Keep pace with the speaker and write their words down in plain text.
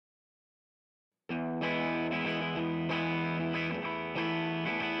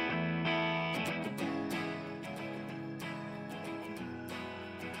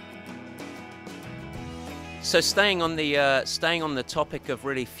So staying on the topic of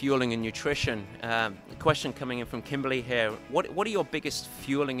really fueling and nutrition, a question coming in from Kimberly here. What are your biggest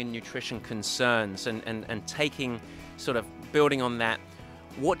fueling and nutrition concerns? And taking, sort of building on that,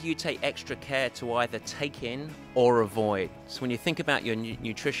 what do you take extra care to either take in or avoid? So when you think about your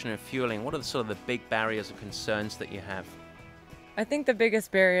nutrition and fueling, what are the sort of the big barriers or concerns that you have? I think the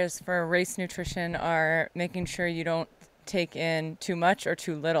biggest barriers for race nutrition are making sure you don't take in too much or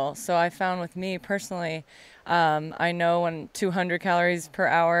too little. So I found with me personally, I know when 200 calories per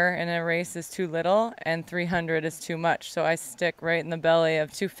hour in a race is too little and 300 is too much. So I stick right in the belly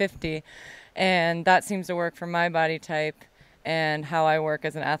of 250, and that seems to work for my body type and how I work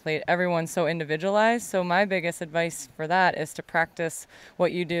as an athlete. Everyone's so individualized. So my biggest advice for that is to practice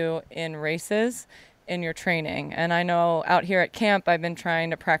what you do in races in your training. And I know out here at camp, I've been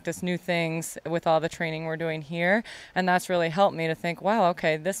trying to practice new things with all the training we're doing here. And that's really helped me to think, wow,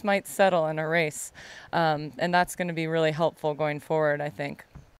 okay, this might settle in a race. And that's going to be really helpful going forward, I think.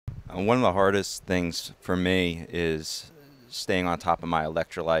 One of the hardest things for me is staying on top of my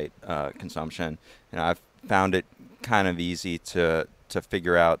electrolyte consumption. And I've found it kind of easy to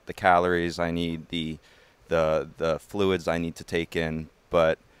figure out the calories I need, the fluids I need to take in,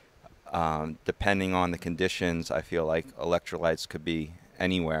 but depending on the conditions, I feel like electrolytes could be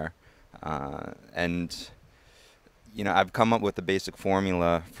anywhere. And, you know, I've come up with a basic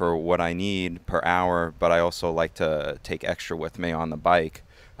formula for what I need per hour, but I also like to take extra with me on the bike.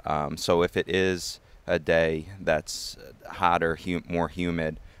 So if it is a day that's hotter, more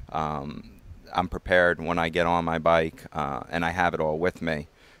humid, I'm prepared when I get on my bike, and I have it all with me.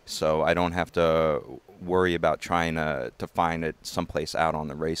 So I don't have to worry about trying to find it someplace out on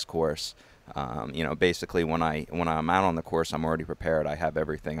the race course. You know, basically when I'm out on the course, I'm already prepared. I have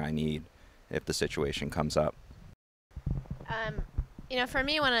everything I need if the situation comes up. You know, for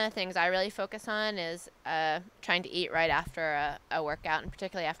me, one of the things I really focus on is trying to eat right after a workout, and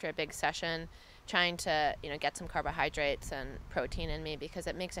particularly after a big session, trying to, you know, get some carbohydrates and protein in me, because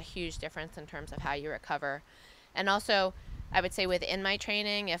it makes a huge difference in terms of how you recover. And also, I would say within my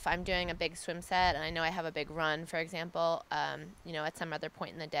training, if I'm doing a big swim set and I know I have a big run, for example, you know, at some other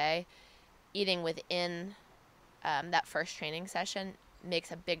point in the day, eating within that first training session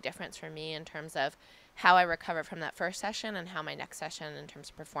makes a big difference for me in terms of how I recover from that first session and how my next session in terms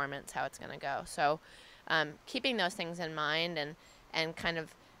of performance, how it's going to go. So keeping those things in mind and kind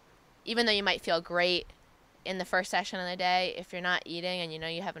of, even though you might feel great in the first session of the day, if you're not eating and you know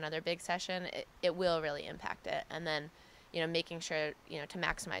you have another big session, it will really impact it. And then, you know, making sure, you know, to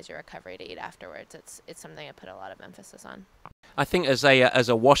maximize your recovery to eat afterwards, it's something I put a lot of emphasis on. I think as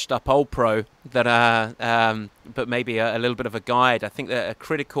a washed-up old pro, that but maybe a little bit of a guide, I think that a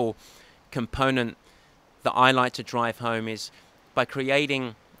critical component that I like to drive home is by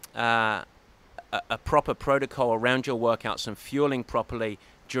creating a proper protocol around your workouts and fueling properly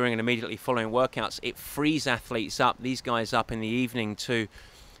during and immediately following workouts. It frees athletes up, these guys up in the evening to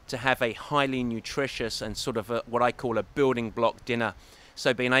have a highly nutritious and sort of what I call a building block dinner.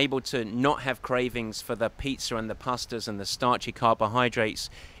 So being able to not have cravings for the pizza and the pastas and the starchy carbohydrates,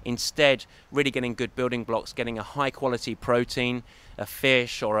 instead really getting good building blocks, getting a high quality protein, a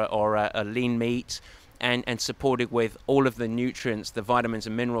fish or a lean meat, and supported with all of the nutrients, the vitamins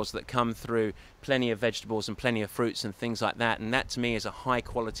and minerals that come through plenty of vegetables and plenty of fruits and things like that. And that to me is a high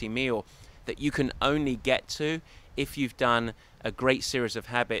quality meal that you can only get to if you've done a great series of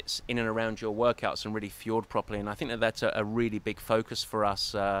habits in and around your workouts and really fueled properly. And I think that that's a really big focus for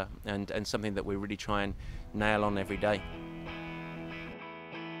us and something that we really try and nail on every day.